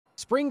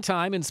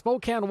Springtime in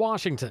Spokane,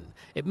 Washington.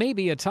 It may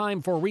be a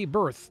time for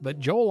rebirth,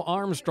 but Joel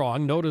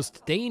Armstrong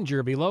noticed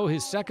danger below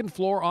his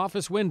second-floor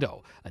office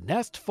window, a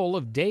nest full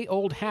of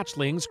day-old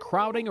hatchlings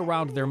crowding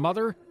around their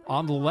mother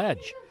on the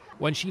ledge.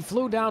 When she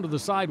flew down to the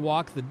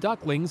sidewalk, the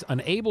ducklings,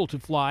 unable to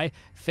fly,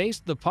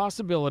 faced the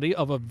possibility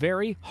of a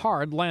very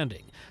hard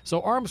landing.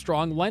 So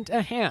Armstrong lent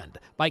a hand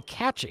by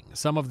catching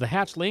some of the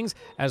hatchlings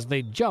as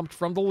they jumped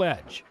from the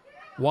ledge.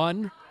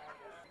 1,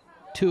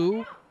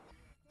 2,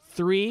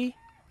 3,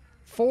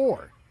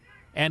 4,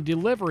 and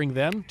delivering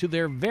them to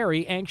their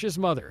very anxious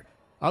mother.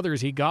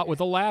 Others he got with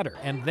a ladder,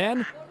 and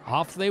then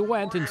off they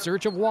went in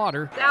search of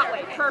water. That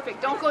way,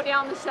 perfect. Don't go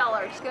down the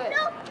cellar. It's good.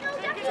 No,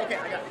 okay,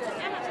 I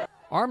got it.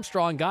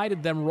 Armstrong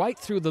guided them right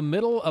through the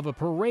middle of a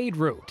parade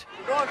route.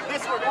 Going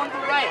this way, going to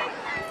the right.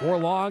 Before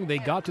long, they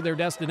got to their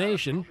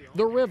destination,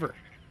 the river.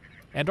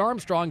 And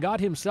Armstrong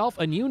got himself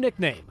a new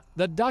nickname,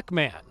 the Duck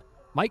Man.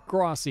 Mike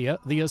Gracia,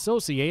 The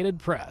Associated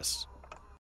Press.